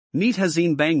Meet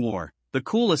Hazim Bangwar, the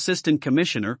cool Assistant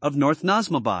Commissioner of North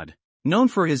Nazimabad. Known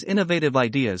for his innovative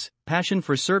ideas, passion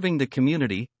for serving the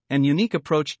community, and unique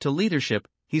approach to leadership,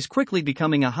 he's quickly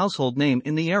becoming a household name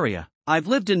in the area. I've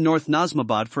lived in North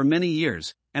Nazimabad for many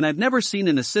years, and I've never seen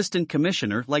an Assistant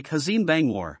Commissioner like Hazim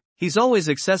Bangwar. He's always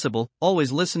accessible,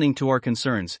 always listening to our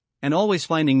concerns, and always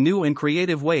finding new and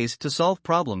creative ways to solve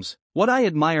problems. What I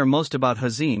admire most about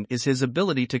Hazim is his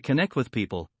ability to connect with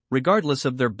people, regardless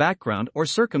of their background or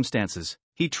circumstances.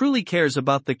 He truly cares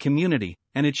about the community,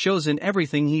 and it shows in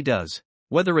everything he does.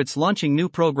 Whether it's launching new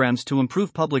programs to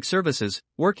improve public services,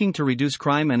 working to reduce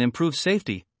crime and improve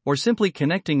safety, or simply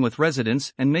connecting with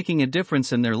residents and making a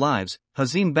difference in their lives,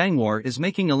 Hazim Bangwar is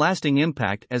making a lasting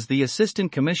impact as the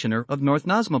Assistant Commissioner of North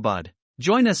Nazimabad.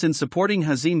 Join us in supporting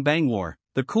Hazim Bangwar,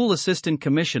 the cool Assistant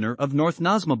Commissioner of North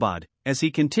Nazimabad, as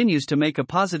he continues to make a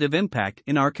positive impact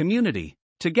in our community.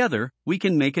 Together, we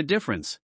can make a difference.